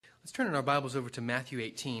Let's turn in our Bibles over to Matthew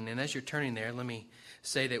 18. And as you're turning there, let me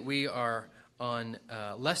say that we are on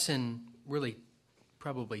lesson really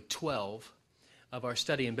probably 12 of our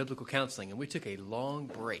study in biblical counseling. And we took a long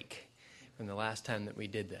break from the last time that we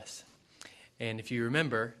did this. And if you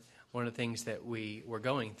remember, one of the things that we were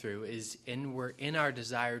going through is we're in our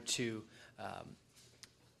desire to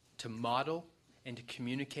model and to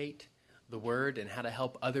communicate the Word and how to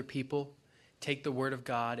help other people take the Word of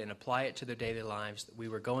God and apply it to their daily lives. We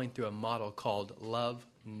were going through a model called Love,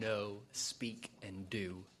 Know, Speak, and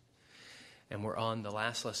Do. And we're on the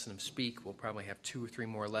last lesson of Speak. We'll probably have 2 or 3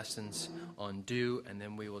 more lessons on Do, and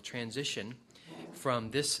then we will transition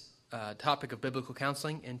from this topic of biblical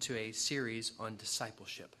counseling into a series on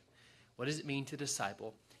discipleship. What does it mean to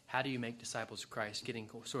disciple? How do you make disciples of Christ? Getting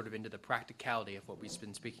sort of into the practicality of what we've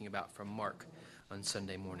been speaking about from Mark on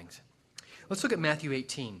Sunday mornings. Let's look at Matthew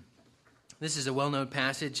 18. This is a well-known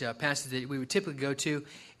passage, a passage that we would typically go to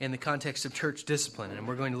in the context of church discipline. And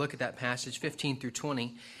we're going to look at that passage, 15 through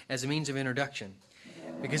 20, as a means of introduction.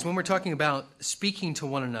 Because when we're talking about speaking to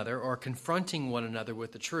one another or confronting one another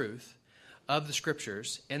with the truth of the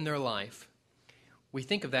Scriptures in their life, we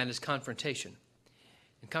think of that as confrontation.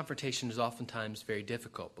 And confrontation is oftentimes very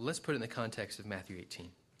difficult. But let's put it in the context of Matthew 18.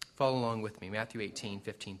 Follow along with me, Matthew 18,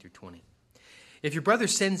 15 through 20. If your brother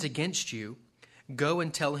sins against you, go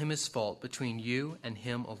and tell him his fault between you and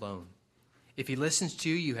him alone. If he listens to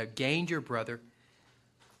you, you have gained your brother.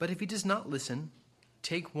 But if he does not listen,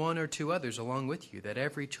 take 1 or 2 others along with you, that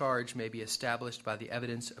every charge may be established by the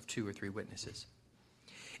evidence of 2 or 3 witnesses.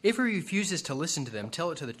 If he refuses to listen to them,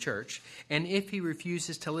 tell it to the church. And if he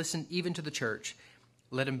refuses to listen even to the church,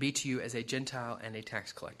 let him be to you as a Gentile and a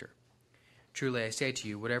tax collector. Truly I say to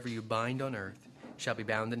you, whatever you bind on earth shall be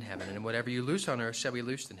bound in heaven, and whatever you loose on earth shall be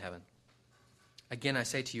loosed in heaven. Again, I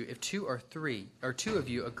say to you, if 2 of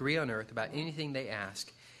you agree on earth about anything they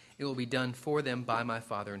ask, it will be done for them by my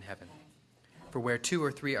Father in heaven. For where 2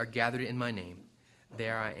 or 3 are gathered in my name,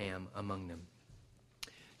 there I am among them.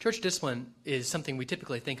 Church discipline is something we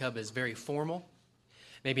typically think of as very formal,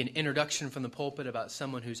 maybe an introduction from the pulpit about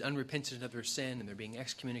someone who's unrepentant of their sin and they're being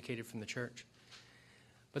excommunicated from the church.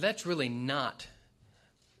 But that's really not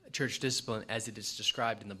church discipline as it is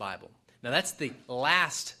described in the Bible. Now, that's the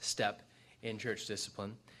last step in church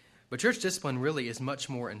discipline. But church discipline really is much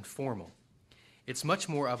more informal. It's much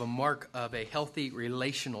more of a mark of a healthy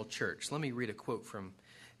relational church. Let me read a quote from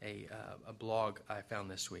a blog I found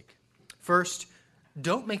this week. First,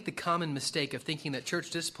 don't make the common mistake of thinking that church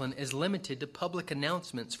discipline is limited to public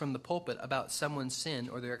announcements from the pulpit about someone's sin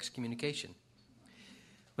or their excommunication.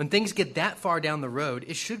 When things get that far down the road,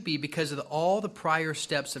 it should be because of all the prior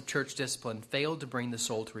steps of church discipline failed to bring the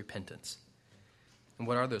soul to repentance. And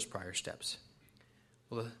what are those prior steps?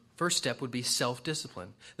 Well, the first step would be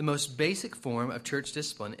self-discipline. The most basic form of church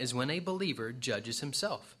discipline is when a believer judges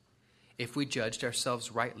himself. If we judged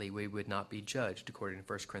ourselves rightly, we would not be judged, according to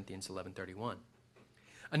 1 Corinthians 11:31.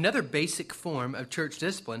 Another basic form of church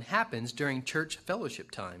discipline happens during church fellowship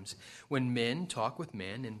times, when men talk with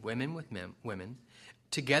men and women with women,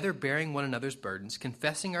 together bearing one another's burdens,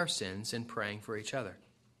 confessing our sins, and praying for each other.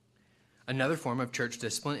 Another form of church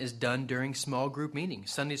discipline is done during small group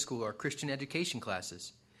meetings, Sunday school or Christian education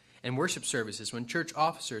classes, and worship services when church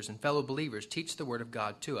officers and fellow believers teach the Word of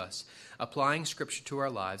God to us, applying Scripture to our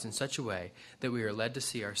lives in such a way that we are led to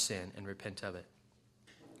see our sin and repent of it.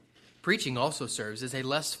 Preaching also serves as a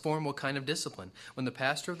less formal kind of discipline, when the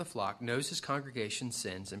pastor of the flock knows his congregation's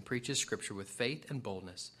sins and preaches Scripture with faith and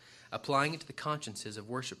boldness, applying it to the consciences of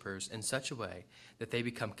worshipers in such a way that they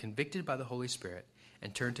become convicted by the Holy Spirit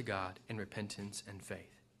and turn to God in repentance and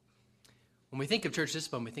faith. When we think of church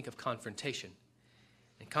discipline, we think of confrontation.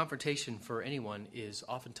 And confrontation for anyone is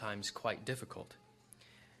oftentimes quite difficult.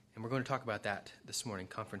 And we're going to talk about that this morning,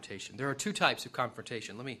 confrontation. There are 2 types of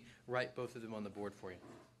confrontation. Let me write both of them on the board for you.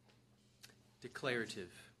 Declarative.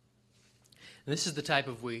 And this is the type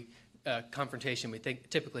of confrontation we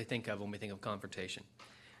typically think of when we think of confrontation.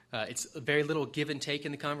 It's very little give and take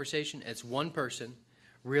in the conversation. It's one person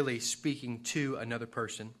really speaking to another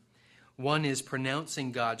person. One is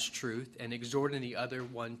pronouncing God's truth and exhorting the other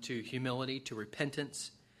one to humility, to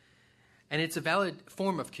repentance. And it's a valid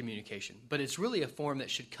form of communication, but it's really a form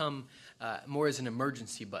that should come more as an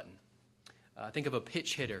emergency button. Think of a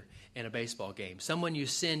pitch hitter in a baseball game. Someone you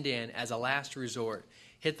send in as a last resort,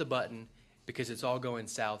 hit the button because it's all going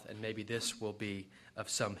south and maybe this will be of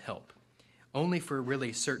some help. Only for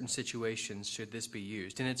really certain situations should this be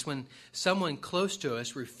used. And it's when someone close to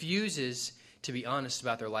us refuses to be honest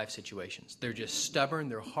about their life situations. They're just stubborn,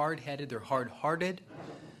 they're hard-headed, they're hard-hearted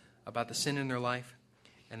about the sin in their life.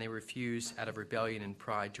 and they refuse out of rebellion and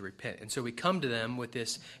pride to repent. And so we come to them with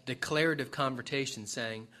this declarative confrontation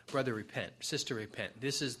saying, brother, repent. Sister, repent.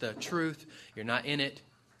 This is the truth. You're not in it.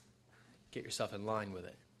 Get yourself in line with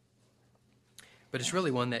it. But it's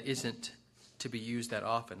really one that isn't to be used that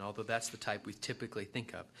often, although that's the type we typically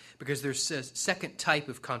think of. Because there's a second type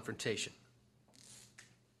of confrontation.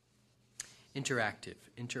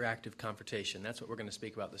 Interactive confrontation. That's what we're going to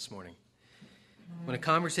speak about this morning. When a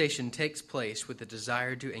conversation takes place with the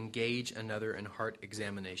desire to engage another in heart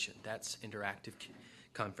examination. That's interactive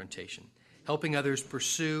confrontation. Helping others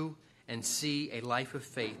pursue and see a life of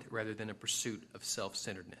faith rather than a pursuit of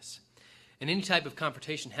self-centeredness. And any type of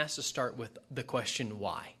confrontation has to start with the question,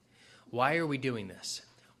 why? Why are we doing this?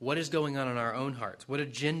 What is going on in our own hearts? What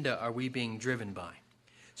agenda are we being driven by?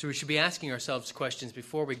 So we should be asking ourselves questions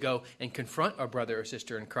before we go and confront our brother or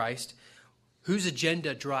sister in Christ. Whose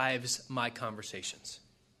agenda drives my conversations?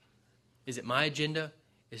 Is it my agenda?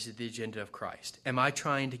 Is it the agenda of Christ? Am I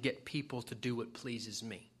trying to get people to do what pleases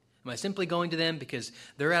me? Am I simply going to them because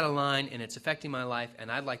they're out of line and it's affecting my life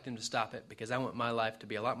and I'd like them to stop it because I want my life to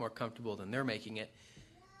be a lot more comfortable than they're making it?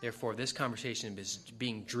 Therefore, this conversation is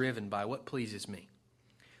being driven by what pleases me.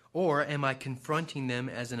 Or am I confronting them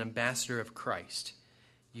as an ambassador of Christ,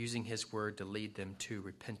 using his word to lead them to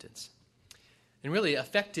repentance? And really,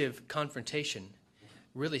 effective confrontation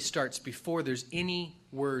really starts before there's any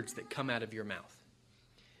words that come out of your mouth.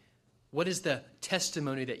 What is the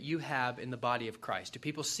testimony that you have in the body of Christ? Do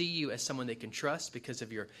people see you as someone they can trust because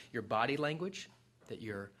of your body language, that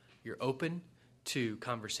you're open to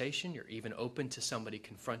conversation, you're even open to somebody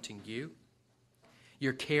confronting you?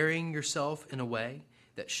 You're carrying yourself in a way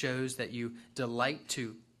that shows that you delight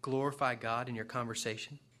to glorify God in your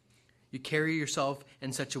conversation? You carry yourself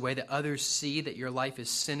in such a way that others see that your life is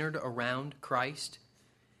centered around Christ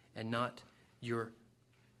and not your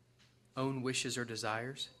own wishes or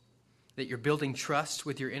desires? That you're building trust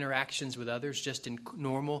with your interactions with others just in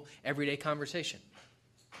normal, everyday conversation?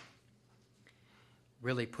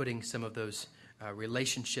 Really putting some of those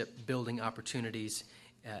relationship-building opportunities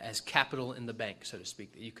as capital in the bank, so to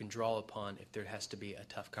speak, that you can draw upon if there has to be a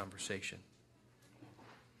tough conversation.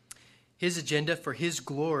 His agenda for his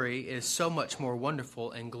glory is so much more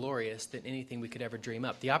wonderful and glorious than anything we could ever dream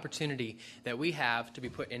up. The opportunity that we have to be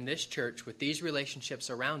put in this church with these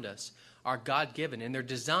relationships around us are God-given, and they're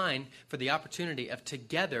designed for the opportunity of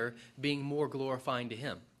together being more glorifying to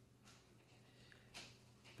him.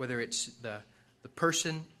 Whether it's the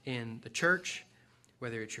person in the church,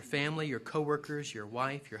 whether it's your family, your coworkers, your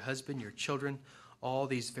wife, your husband, your children, all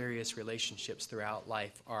these various relationships throughout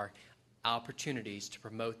life are opportunities to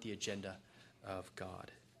promote the agenda of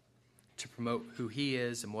God, to promote who he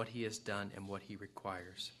is and what he has done and what he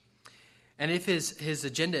requires. And if his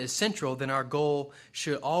agenda is central, then our goal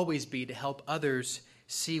should always be to help others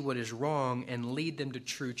see what is wrong and lead them to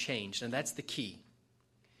true change. And that's the key.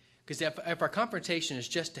 Because if our confrontation is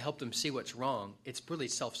just to help them see what's wrong, it's really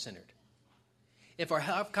self-centered. If our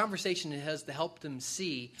conversation has to help them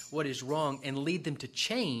see what is wrong and lead them to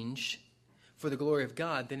change for the glory of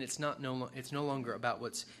God, then it's no longer about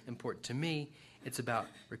what's important to me. It's about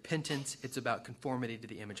repentance. It's about conformity to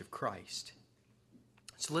the image of Christ.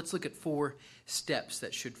 So let's look at 4 steps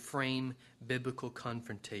that should frame biblical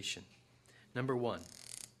confrontation. Number 1,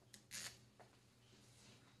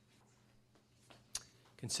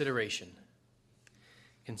 consideration.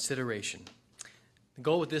 Consideration. The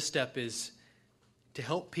goal with this step is to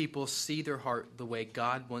help people see their heart the way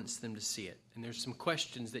God wants them to see it. And there's some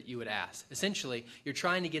questions that you would ask. Essentially, you're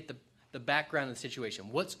trying to get the background of the situation.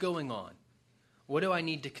 What's going on? What do I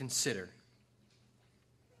need to consider?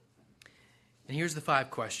 And here's the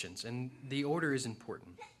 5 questions, and the order is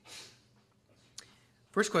important.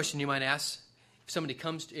 First question you might ask, if somebody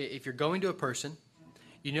comes, if you're going to a person,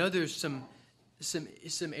 you know there's some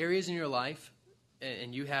areas in your life,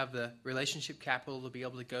 and you have the relationship capital to be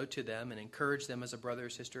able to go to them and encourage them as a brother or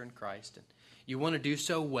sister in Christ, and you want to do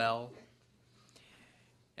so well.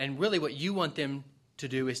 And really what you want them to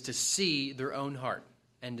do is to see their own heart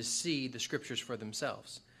and to see the scriptures for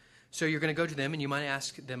themselves. So you're going to go to them and you might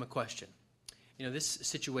ask them a question. You know, this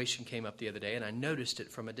situation came up the other day and I noticed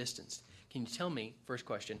it from a distance. Can you tell me, first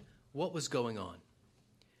question, what was going on?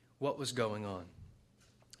 What was going on?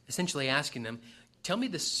 Essentially asking them, tell me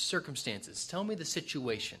the circumstances, tell me the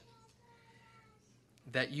situation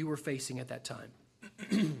that you were facing at that time.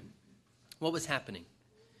 What was happening?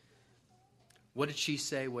 What did she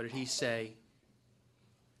say? What did he say?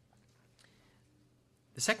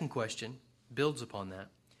 The second question builds upon that.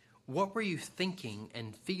 What were you thinking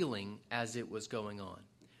and feeling as it was going on?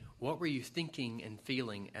 What were you thinking and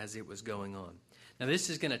feeling as it was going on? Now, this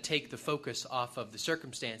is going to take the focus off of the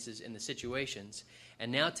circumstances and the situations,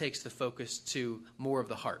 and now takes the focus to more of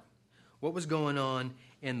the heart. What was going on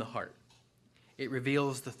in the heart? It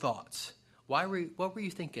reveals the thoughts. What were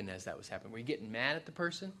you thinking as that was happening? Were you getting mad at the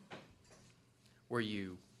person? Were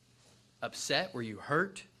you upset? Were you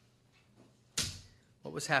hurt?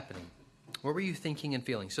 What was happening? What were you thinking and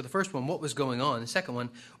feeling? So the first one, what was going on? The second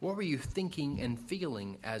one, what were you thinking and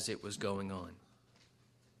feeling as it was going on?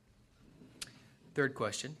 Third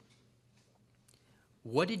question,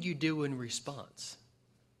 what did you do in response?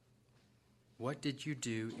 What did you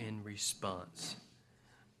do in response?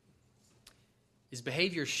 Is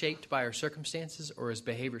behavior shaped by our circumstances, or is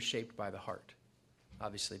behavior shaped by the heart?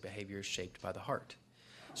 Obviously, behavior is shaped by the heart.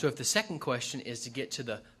 So if the second question is to get to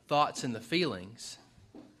the thoughts and the feelings,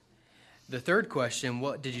 the third question,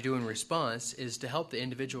 what did you do in response, is to help the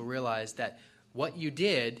individual realize that what you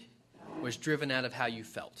did was driven out of how you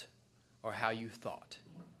felt or how you thought.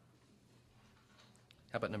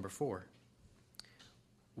 How about number 4?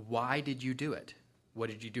 Why did you do it?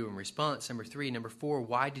 What did you do in response? Number 3. Number 4,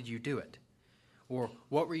 why did you do it? Or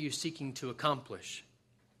what were you seeking to accomplish?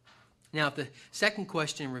 Now, if the second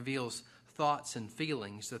question reveals thoughts and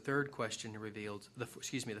feelings, the fourth question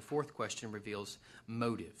reveals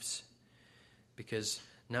motives. Because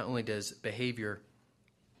not only is behavior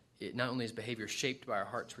shaped by our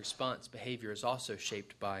heart's response, behavior is also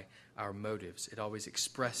shaped by our motives. It always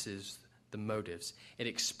expresses the motives. It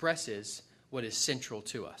expresses what is central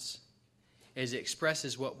to us. It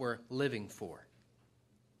expresses what we're living for.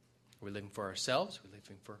 We're living for ourselves. We're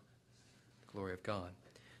living for the glory of God.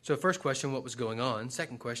 So first question, what was going on?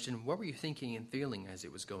 Second question, what were you thinking and feeling as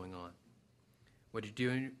it was going on? What did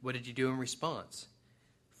you do in response?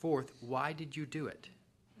 Fourth, why did you do it?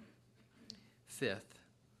 Fifth,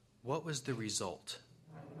 what was the result?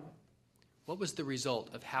 What was the result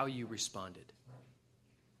of how you responded?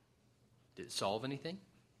 Did it solve anything?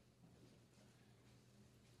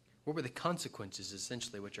 What were the consequences,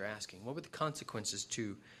 essentially what you're asking? What were the consequences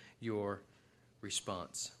to your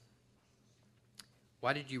response?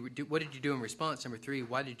 What did you do in response? Number 3,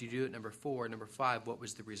 why did you do it? Number 4, number 5, what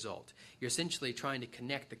was the result? You're essentially trying to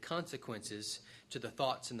connect the consequences to the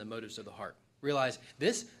thoughts and the motives of the heart. Realize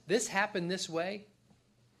this happened this way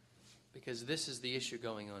because this is the issue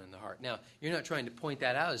going on in the heart. Now, you're not trying to point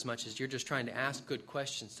that out as much as you're just trying to ask good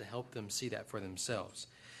questions to help them see that for themselves.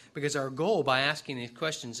 Because our goal by asking these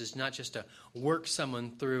questions is not just to work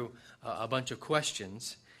someone through a bunch of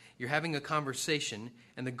questions. You're having a conversation,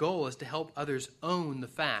 and the goal is to help others own the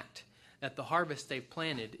fact that the harvest they've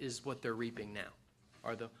planted is what they're reaping now.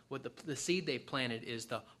 Or the seed they've planted is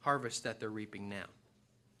the harvest that they're reaping now.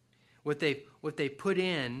 What they put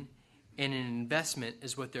in an investment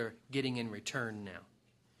is what they're getting in return now.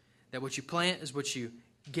 That what you plant is what you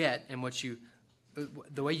get, and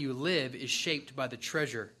the way you live is shaped by the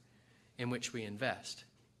treasure in which we invest.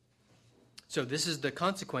 So this is the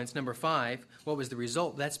consequence. Number 5, what was the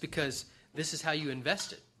result? That's because this is how you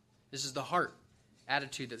invested. This is the heart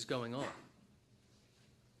attitude that's going on.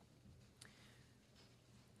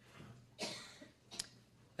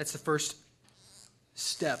 That's the first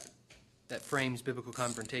step that frames biblical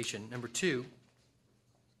confrontation. Number 2,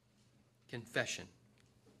 confession.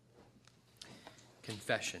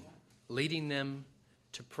 Confession. Leading them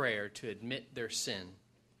to prayer to admit their sin,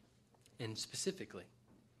 and specifically,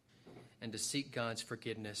 and to seek God's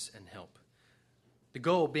forgiveness and help. The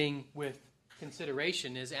goal being with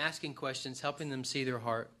consideration is asking questions, helping them see their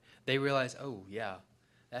heart. They realize, oh yeah,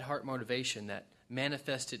 that heart motivation that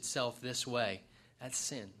manifests itself this way, that's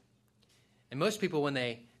sin. And most people, when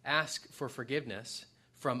they ask for forgiveness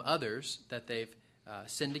from others that they've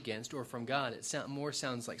sinned against, or from God, it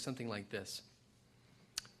sounds like something like this.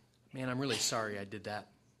 Man, I'm really sorry I did that.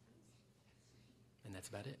 And that's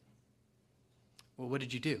about it. Well, what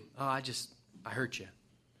did you do? Oh, I hurt you.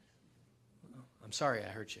 I'm sorry I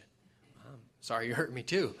hurt you. I'm sorry you hurt me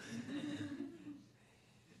too.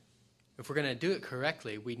 If we're going to do it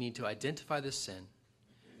correctly, we need to identify the sin,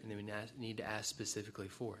 and then we need to ask specifically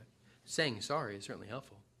for it. Saying sorry is certainly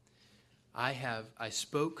helpful. I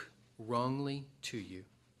spoke wrongly to you.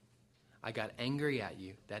 I got angry at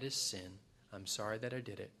you. That is sin. I'm sorry that I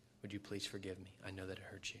did it. Would you please forgive me? I know that it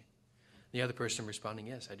hurt you. The other person responding,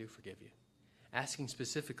 yes, I do forgive you. Asking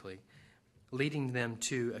specifically, leading them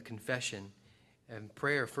to a confession and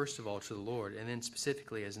prayer, first of all, to the Lord, and then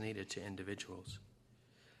specifically as needed to individuals.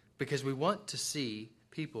 Because we want to see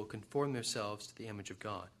people conform themselves to the image of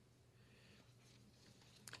God.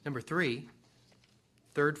 Number 3,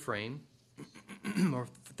 third frame, or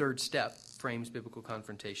third step, frames biblical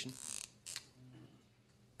confrontation.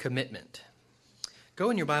 Commitment. Go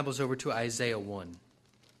in your Bibles over to Isaiah 1.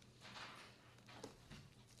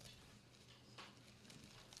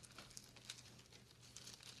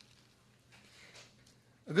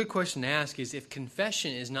 A good question to ask is, if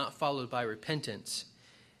confession is not followed by repentance,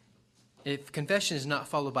 if confession is not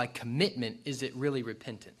followed by commitment, is it really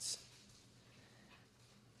repentance?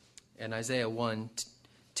 And Isaiah 1,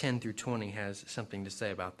 10 through 20 has something to say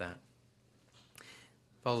about that.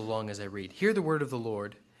 Follow along as I read. Hear the word of the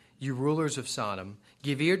Lord, you rulers of Sodom.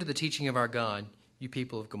 Give ear to the teaching of our God, you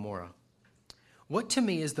people of Gomorrah. What to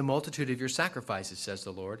me is the multitude of your sacrifices, says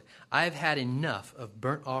the Lord. I have had enough of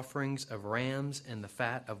burnt offerings of rams and the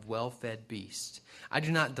fat of well-fed beasts. I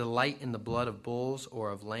do not delight in the blood of bulls or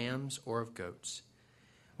of lambs or of goats.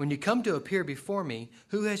 When you come to appear before me,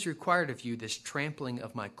 who has required of you this trampling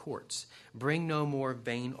of my courts? Bring no more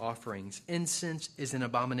vain offerings. Incense is an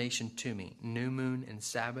abomination to me. New moon and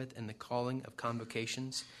Sabbath and the calling of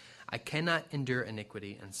convocations. I cannot endure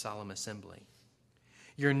iniquity and solemn assembly.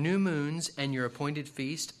 Your new moons and your appointed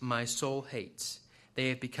feast my soul hates. They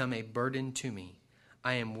have become a burden to me.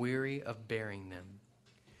 I am weary of bearing them.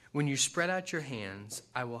 When you spread out your hands,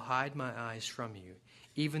 I will hide my eyes from you.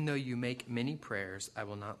 Even though you make many prayers, I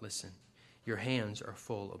will not listen. Your hands are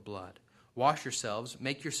full of blood. Wash yourselves,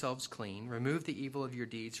 make yourselves clean. Remove the evil of your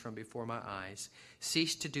deeds from before my eyes.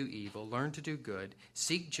 Cease to do evil, learn to do good.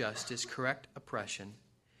 Seek justice, correct oppression.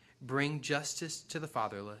 Bring justice to the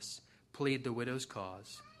fatherless. Plead the widow's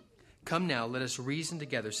cause. Come now, let us reason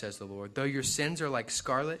together, says the Lord. Though your sins are like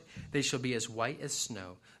scarlet, they shall be as white as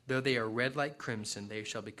snow. Though they are red like crimson, they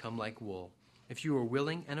shall become like wool. If you are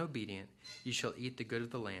willing and obedient, you shall eat the good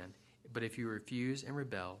of the land. But if you refuse and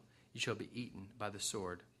rebel, you shall be eaten by the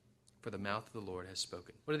sword. For the mouth of the Lord has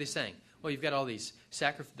spoken. What are they saying? Well, you've got all these,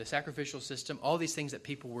 the sacrificial system, all these things that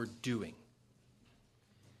people were doing.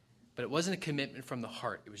 But it wasn't a commitment from the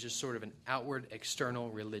heart. It was just sort of an outward, external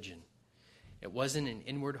religion. It wasn't an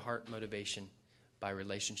inward heart motivation by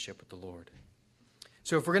relationship with the Lord.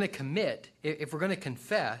 So if we're going to commit, if we're going to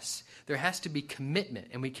confess, there has to be commitment.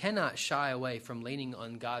 And we cannot shy away from leaning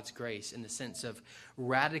on God's grace in the sense of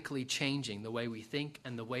radically changing the way we think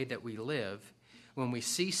and the way that we live when we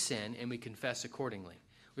see sin and we confess accordingly.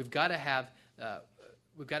 We've got to have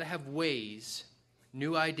ways,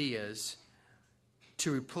 new ideas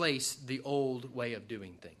to replace the old way of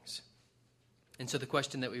doing things. And so the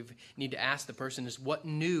question that we need to ask the person is, what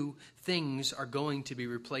new things are going to be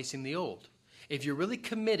replacing the old? If you're really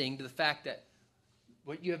committing to the fact that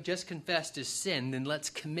what you have just confessed is sin, then let's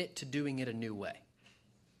commit to doing it a new way.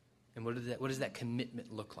 And what does that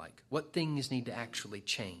commitment look like? What things need to actually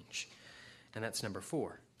change? And that's number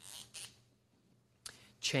 4.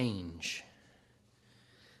 Change.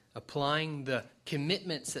 Applying the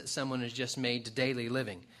commitments that someone has just made to daily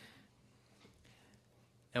living.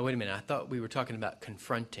 Now, wait a minute. I thought we were talking about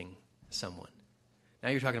confronting someone. Now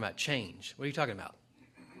you're talking about change. What are you talking about?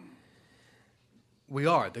 We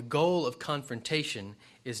are. The goal of confrontation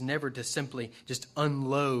is never to simply just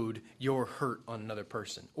unload your hurt on another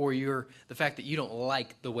person or the fact that you don't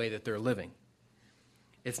like the way that they're living.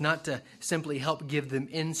 It's not to simply help give them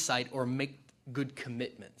insight or make good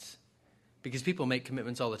commitments. Because people make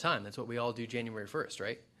commitments all the time. That's what we all do January 1st,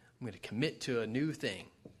 right? I'm going to commit to a new thing.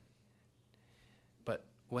 But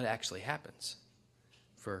what actually happens?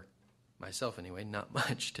 For myself anyway, not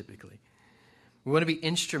much typically. We want to be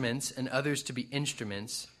instruments and others to be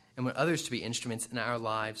instruments, and want others to be instruments in our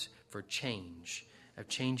lives for change, of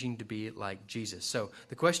changing to be like Jesus. So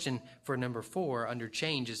the question for number 4 under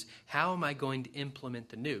change is, how am I going to implement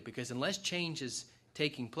the new? Because unless change is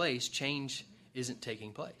taking place, change isn't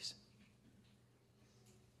taking place.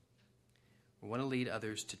 We want to lead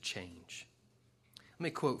others to change. Let me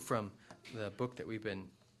quote from the book that we've been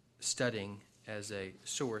studying as a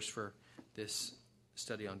source for this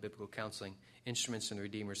study on biblical counseling, Instruments in the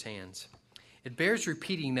Redeemer's Hands. It bears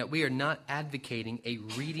repeating that we are not advocating a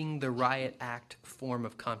reading the riot act form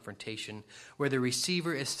of confrontation where the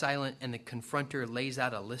receiver is silent and the confronter lays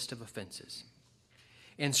out a list of offenses.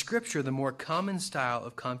 In Scripture, the more common style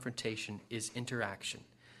of confrontation is interaction.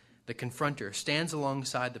 The confronter stands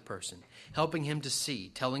alongside the person, helping him to see,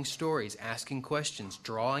 telling stories, asking questions,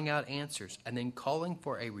 drawing out answers, and then calling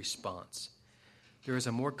for a response. There is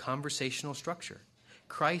a more conversational structure.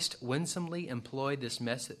 Christ winsomely employed this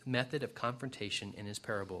method of confrontation in his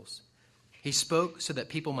parables. He spoke so that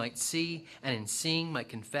people might see, and in seeing might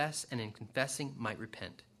confess, and in confessing might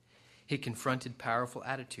repent. He confronted powerful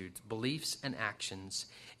attitudes, beliefs, and actions,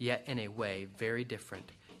 yet in a way very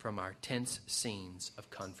different from our tense scenes of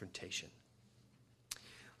confrontation.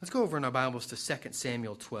 Let's go over in our Bibles to 2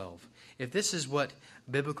 Samuel 12. If this is what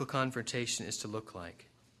biblical confrontation is to look like,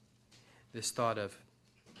 this thought of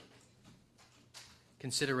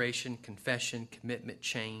consideration, confession, commitment,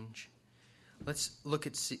 change. Let's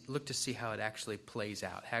look to see how it actually plays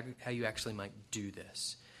out, how you actually might do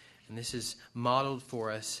this. And this is modeled for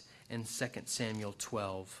us in 2 Samuel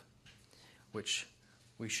 12, which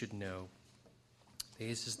we should know.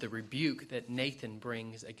 This is the rebuke that Nathan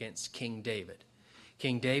brings against King David.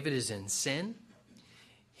 King David is in sin.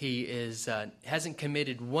 He hasn't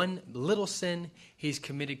committed one little sin. He's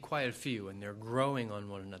committed quite a few, and they're growing on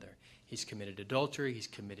one another. He's committed adultery. He's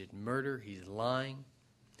committed murder. He's lying.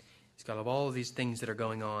 He's got all of these things that are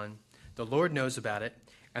going on. The Lord knows about it,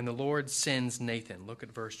 and the Lord sends Nathan. Look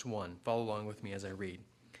at verse 1. Follow along with me as I read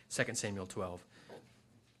 2 Samuel 12.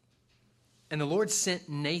 And the Lord sent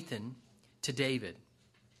Nathan to David.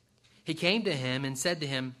 He came to him and said to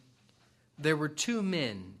him, "There were two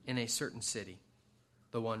men in a certain city,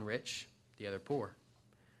 the one rich, the other poor.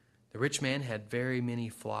 The rich man had very many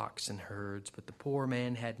flocks and herds, but the poor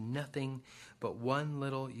man had nothing but one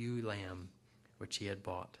little ewe lamb, which he had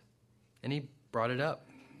bought. And he brought it up,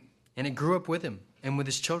 and it grew up with him and with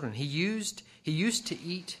his children. He used to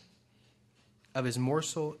eat of his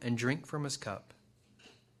morsel and drink from his cup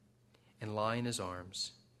and lie in his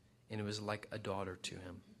arms, and it was like a daughter to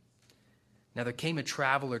him. Now there came a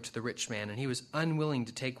traveler to the rich man, and he was unwilling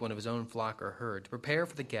to take one of his own flock or herd to prepare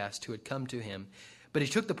for the guest who had come to him. But he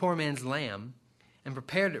took the poor man's lamb and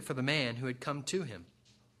prepared it for the man who had come to him.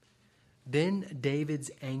 Then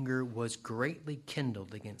David's anger was greatly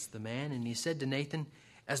kindled against the man, and he said to Nathan,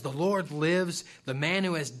 'As the Lord lives, the man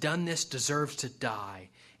who has done this deserves to die,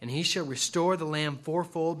 and he shall restore the lamb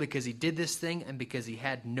fourfold because he did this thing and because he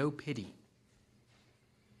had no pity.'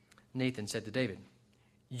 Nathan said to David,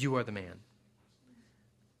 'You are the man.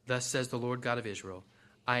 Thus says the Lord God of Israel,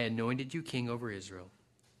 I anointed you king over Israel,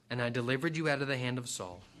 and I delivered you out of the hand of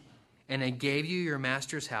Saul, and I gave you your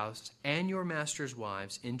master's house and your master's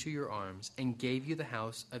wives into your arms, and gave you the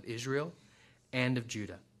house of Israel and of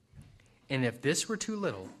Judah. And if this were too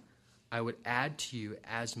little, I would add to you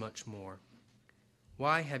as much more.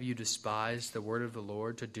 Why have you despised the word of the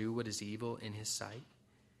Lord to do what is evil in his sight?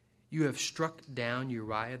 You have struck down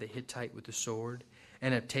Uriah the Hittite with the sword,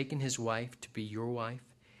 and have taken his wife to be your wife,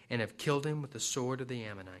 and have killed him with the sword of the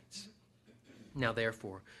Ammonites. Now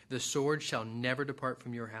therefore, the sword shall never depart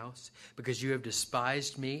from your house, because you have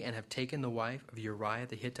despised me and have taken the wife of Uriah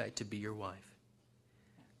the Hittite to be your wife.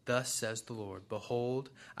 Thus says the Lord, Behold,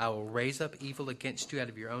 I will raise up evil against you out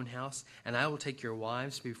of your own house, and I will take your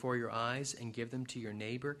wives before your eyes and give them to your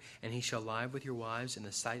neighbor, and he shall lie with your wives in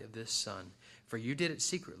the sight of this sun. For you did it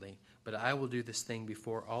secretly, but I will do this thing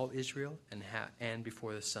before all Israel and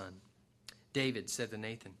before the sun.' David said to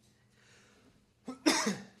Nathan,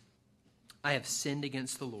 I have sinned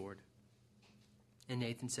against the Lord. And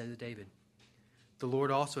Nathan said to David, The Lord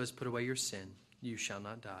also has put away your sin. You shall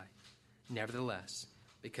not die. Nevertheless,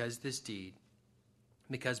 because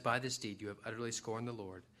by this deed you have utterly scorned the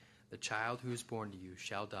Lord, the child who is born to you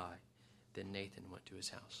shall die. Then Nathan went to his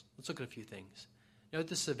house." Let's look at a few things. Note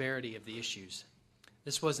the severity of the issues.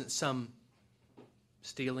 This wasn't some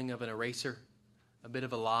stealing of an eraser, a bit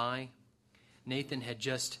of a lie. Nathan had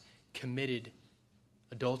just committed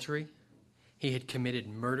adultery. He had committed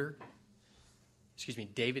murder.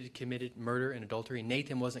 David had committed murder and adultery.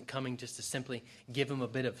 Nathan wasn't coming just to simply give him a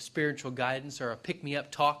bit of spiritual guidance or a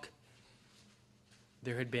pick-me-up talk.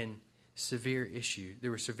 There were severe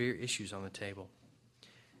issues on the table.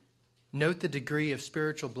 Note the degree of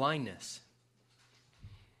spiritual blindness.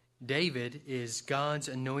 David is God's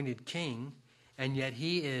anointed king, and yet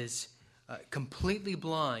he is completely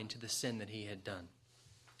blind to the sin that he had done.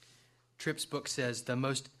 Tripp's book says,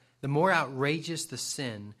 the more outrageous the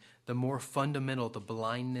sin, the more fundamental the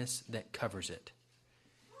blindness that covers it.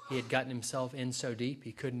 He had gotten himself in so deep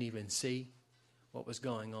he couldn't even see what was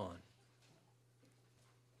going on.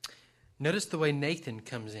 Notice the way Nathan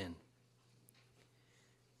comes in.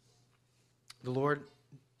 The Lord,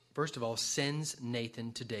 first of all, sends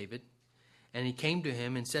Nathan to David, and he came to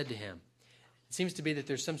him and said to him, it seems to be that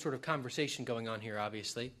there's some sort of conversation going on here,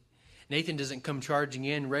 obviously. Nathan doesn't come charging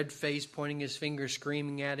in, red-faced, pointing his finger,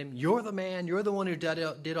 screaming at him, "You're the man, you're the one who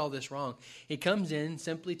did all this wrong." He comes in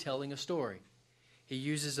simply telling a story. He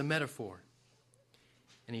uses a metaphor.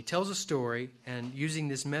 And he tells a story, and using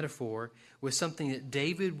this metaphor with something that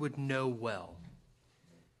David would know well,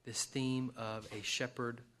 this theme of a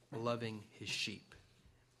shepherd loving his sheep.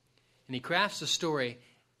 And he crafts a story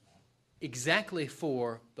exactly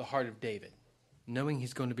for the heart of David, knowing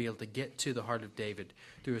he's going to be able to get to the heart of David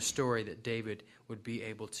through a story that David would be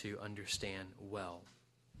able to understand well.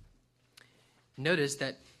 Notice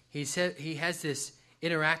that he has this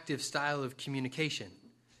interactive style of communication.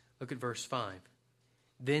 Look at verse 5.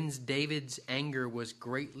 Then David's anger was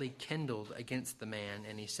greatly kindled against the man,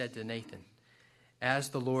 and he said to Nathan, "As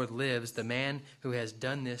the Lord lives, the man who has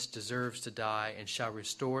done this deserves to die and shall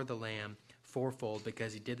restore the lamb fourfold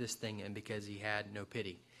because he did this thing and because he had no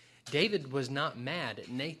pity." David was not mad at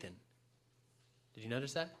Nathan. Did you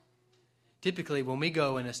notice that? Typically, when we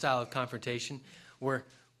go in a style of confrontation where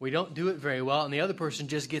we don't do it very well and the other person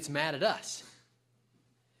just gets mad at us.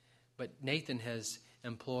 But Nathan has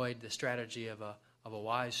employed the strategy of a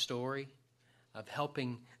wise story, of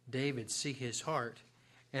helping David see his heart.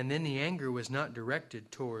 And then the anger was not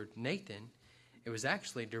directed toward Nathan. It was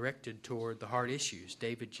actually directed toward the heart issues.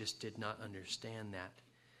 David just did not understand that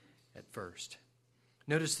at first.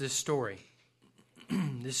 Notice this story.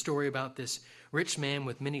 This story about this rich man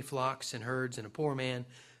with many flocks and herds and a poor man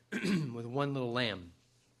with one little lamb.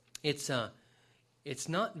 It's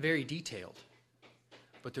not very detailed,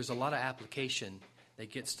 but there's a lot of application that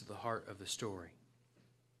gets to the heart of the story.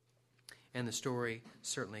 And the story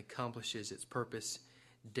certainly accomplishes its purpose.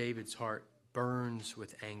 David's heart burns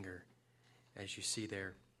with anger, as you see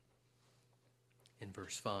there in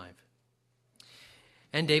verse 5.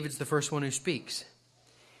 And David's the first one who speaks.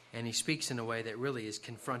 And he speaks in a way that really is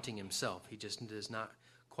confronting himself. He just does not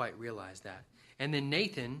quite realize that. And then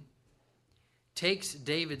Nathan takes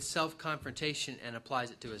David's self-confrontation and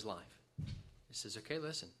applies it to his life. He says, okay,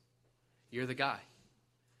 listen, you're the guy.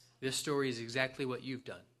 This story is exactly what you've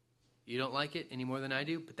done. You don't like it any more than I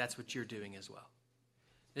do, but that's what you're doing as well.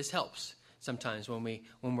 This helps sometimes when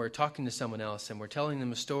we're talking to someone else and we're telling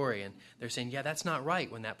them a story and they're saying, yeah, that's not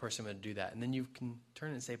right when that person would do that. And then you can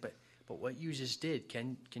turn and say, but what you just did,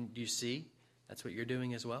 do you see? That's what you're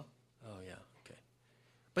doing as well? Oh, yeah, okay.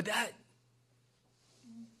 But that...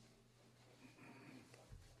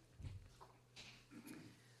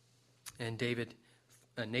 And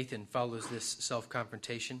Nathan follows this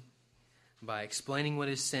self-confrontation by explaining what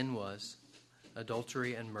his sin was,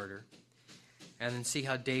 adultery and murder. And then see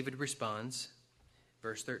how David responds.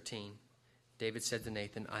 Verse 13, David said to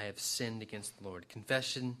Nathan, I have sinned against the Lord.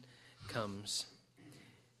 Confession comes.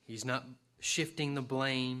 He's not shifting the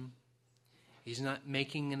blame. He's not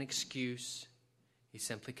making an excuse. He's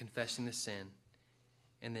simply confessing the sin.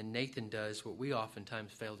 And then Nathan does what we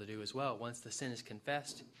oftentimes fail to do as well. Once the sin is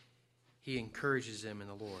confessed, he encourages him in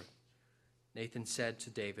the Lord. Nathan said to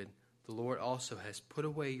David, the Lord also has put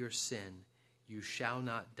away your sin. You shall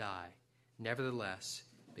not die. Nevertheless,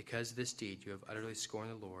 because of this deed, you have utterly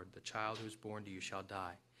scorned the Lord. The child who is born to you shall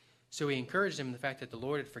die. So he encouraged him in the fact that the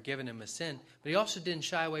Lord had forgiven him his sin, but he also didn't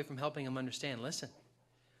shy away from helping him understand, listen,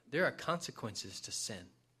 there are consequences to sin.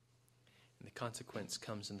 And the consequence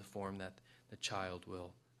comes in the form that the child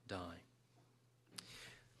will die.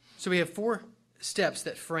 So we have 4 steps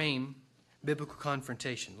that frame biblical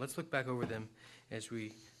confrontation. Let's look back over them as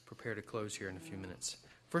we prepare to close here in a few minutes.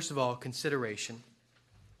 First of all, consideration.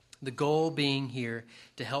 The goal being here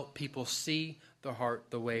to help people see the heart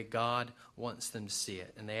the way God wants them to see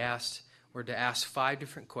it. And we're to ask 5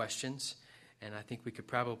 different questions. And I think we could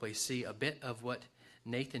probably see a bit of what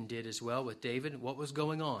Nathan did as well with David. What was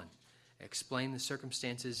going on? Explain the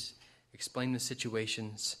circumstances, explain the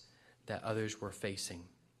situations that others were facing.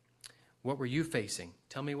 What were you facing?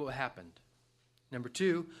 Tell me what happened. Number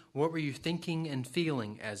 2, what were you thinking and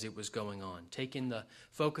feeling as it was going on? Taking the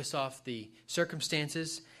focus off the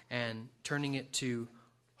circumstances and turning it to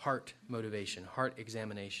heart motivation, heart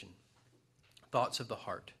examination, thoughts of the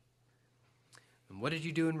heart. And what did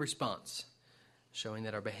you do in response? Showing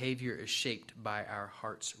that our behavior is shaped by our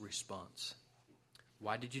heart's response.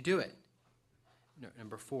 Why did you do it?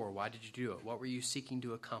 Number 4, why did you do it? What were you seeking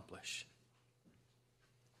to accomplish?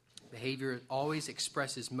 Behavior always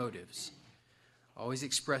expresses motives, always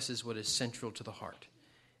expresses what is central to the heart.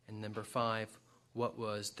 And number 5, what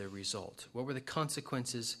was the result? What were the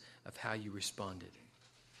consequences of how you responded?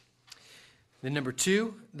 Then number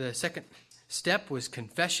 2, the second step was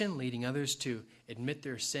confession, leading others to admit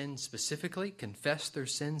their sin specifically, confess their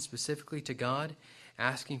sin specifically to God,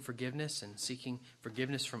 asking forgiveness and seeking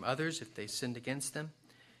forgiveness from others if they sinned against them.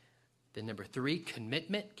 Then number 3,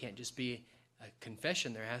 commitment. Can't just be a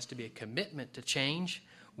confession. There has to be a commitment to change.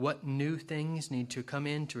 What new things need to come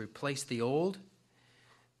in to replace the old?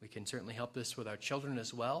 We can certainly help this with our children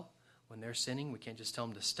as well. When they're sinning, we can't just tell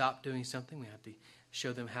them to stop doing something. We have to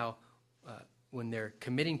show them how, when they're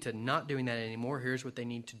committing to not doing that anymore, here's what they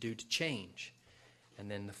need to do to change. And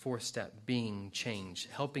then the 4th step being change,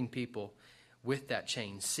 helping people with that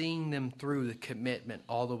change, seeing them through the commitment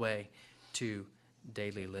all the way to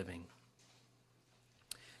daily living.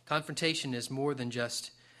 Confrontation is more than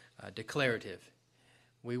just declarative.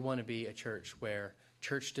 We want to be a church where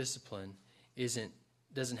church discipline isn't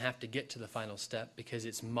doesn't have to get to the final step because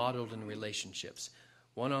it's modeled in relationships,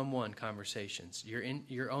 one-on-one conversations,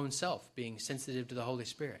 your own self being sensitive to the Holy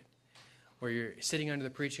Spirit, where you're sitting under the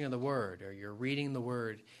preaching of the Word, or you're reading the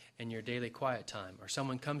Word in your daily quiet time, or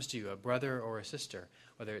someone comes to you, a brother or a sister,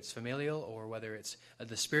 whether it's familial or whether it's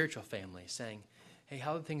the spiritual family, saying, hey,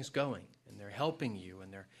 how are things going? And they're helping you,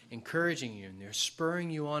 and they're encouraging you, and they're spurring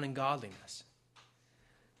you on in godliness.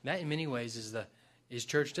 That, in many ways, is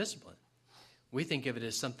church discipline. We think of it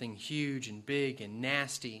as something huge and big and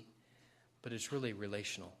nasty, but it's really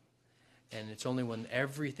relational. And it's only when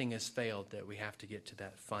everything has failed that we have to get to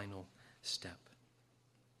that final step.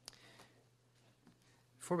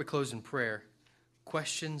 Before we close in prayer,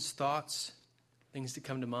 questions, thoughts, things that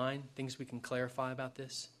come to mind, things we can clarify about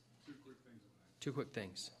this? Two quick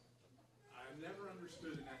things. I never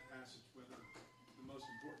understood in that passage whether the most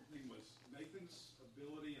important thing was Nathan's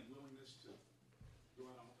ability and willingness to go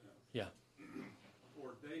out on a Yeah.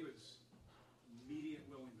 or David's immediate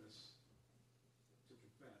willingness to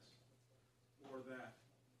confess, or that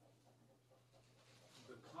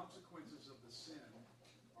the consequences of the sin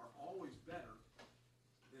are always better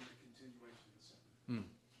than the continuation of the sin.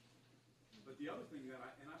 But the other thing that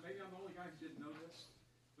maybe I'm the only guy who didn't know this,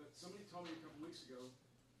 but somebody told me a couple weeks ago,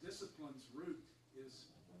 discipline's root is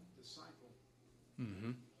disciple.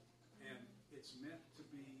 Mm-hmm. And it's meant to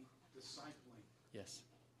be discipling. Yes.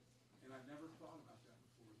 And I've never thought about that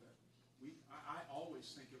before. That I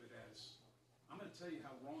always think of it as, I'm going to tell you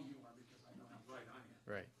how wrong you are because I know how right I am.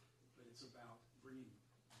 Right. But it's about bringing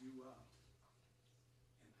you up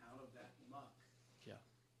and out of that muck. Yeah.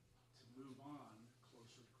 To move on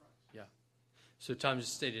closer to Christ. Yeah. So Tom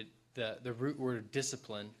just stated the root word of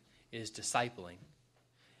discipline is discipling,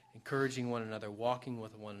 encouraging one another, walking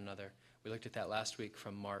with one another. We looked at that last week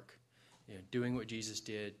from Mark. Doing what Jesus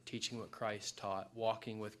did, teaching what Christ taught,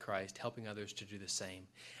 walking with Christ, helping others to do the same.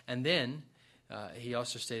 And then he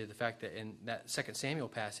also stated the fact that in that 2 Samuel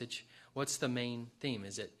passage, what's the main theme?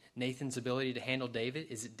 Is it Nathan's ability to handle David?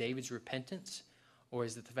 Is it David's repentance? Or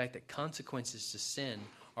is it the fact that consequences to sin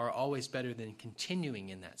are always better than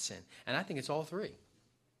continuing in that sin? And I think it's all three.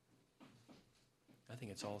 I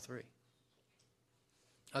think it's all three.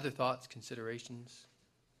 Other thoughts, considerations,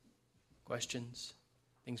 questions,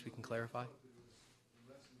 things we can clarify?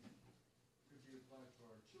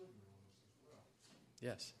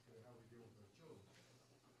 Yes. How we deal with our children.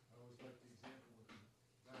 I always like the example with the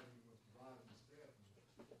guiding with the rod and the staff.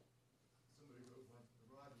 Somebody wrote,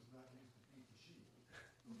 the rod was not used to beat the sheep.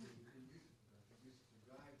 They didn't use it for that. They used it to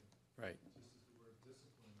guide them. Right. Just as the word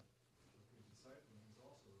discipline, because discipline is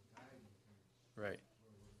also guiding things. Right.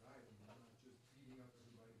 Where we're guiding, we're not just beating up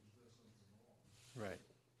everybody who does something wrong. Right.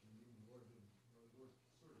 The Lord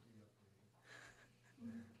sort of beat up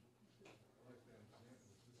David. I like that example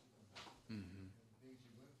of discipline. Mm-hmm. Things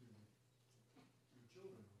you went through your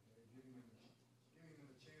children, okay? Giving them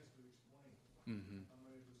a chance to explain. Mm-hmm. How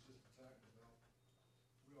many of us just attack about,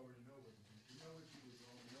 we already know what you did. We know what you did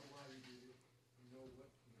wrong. We know why you did it. We know what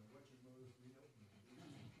your motives. We know you can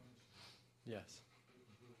punish you. Yes.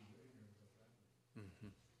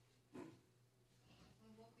 Mm-hmm.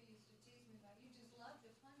 When Wolfie used to tease me about, you just love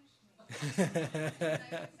to punish me. And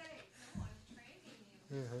I would say, no, I'm training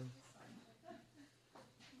you. Mm-hmm.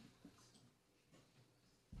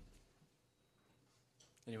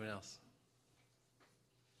 Anyone else?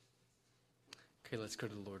 Okay, let's go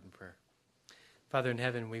to the Lord in prayer. Father in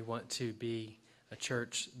heaven, we want to be a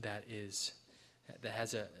church that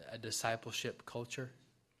has a discipleship culture.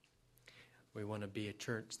 We want to be a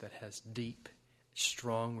church that has deep,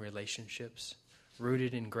 strong relationships,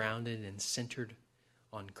 rooted and grounded and centered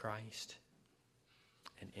on Christ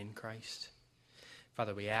and in Christ.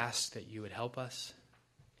 Father, we ask that you would help us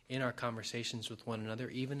in our conversations with one another,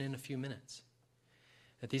 even in a few minutes.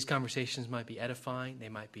 That these conversations might be edifying, they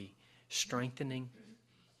might be strengthening,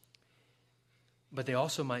 but they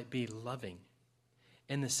also might be loving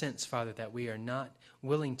in the sense, Father, that we are not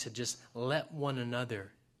willing to just let one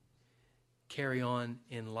another carry on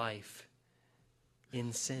in life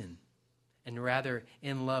in sin, and rather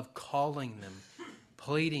in love calling them,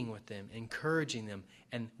 pleading with them, encouraging them,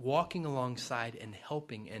 and walking alongside and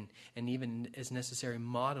helping and even as necessary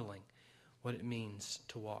modeling what it means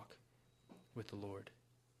to walk with the Lord.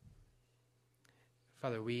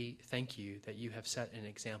 Father, we thank you that you have set an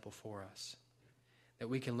example for us, that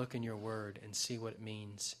we can look in your word and see what it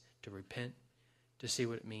means to repent, to see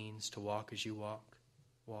what it means to walk as you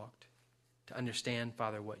walked, to understand,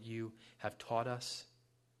 Father, what you have taught us,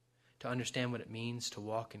 to understand what it means to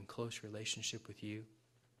walk in close relationship with you.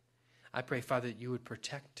 I pray, Father, that you would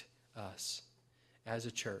protect us as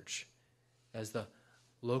a church, as the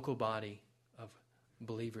local body of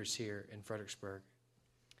believers here in Fredericksburg,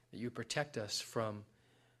 that you protect us from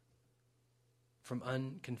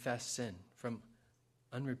unconfessed sin, from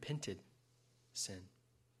unrepented sin.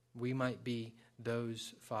 We might be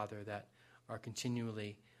those, Father, that are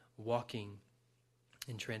continually walking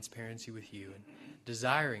in transparency with you and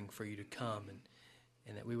desiring for you to come,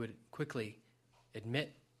 and that we would quickly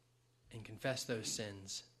admit and confess those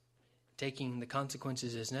sins, taking the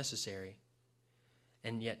consequences as necessary,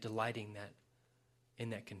 and yet delighting that in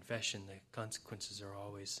that confession the consequences are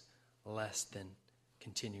always less than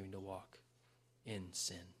continuing to walk in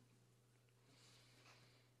sin.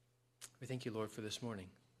 We thank you, Lord, for this morning.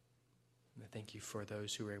 And I thank you for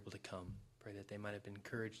those who were able to come. Pray that they might have been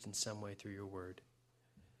encouraged in some way through your word.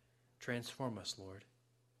 Transform us, Lord.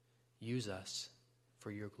 Use us for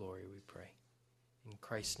your glory, we pray. In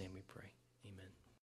Christ's name we pray. Amen.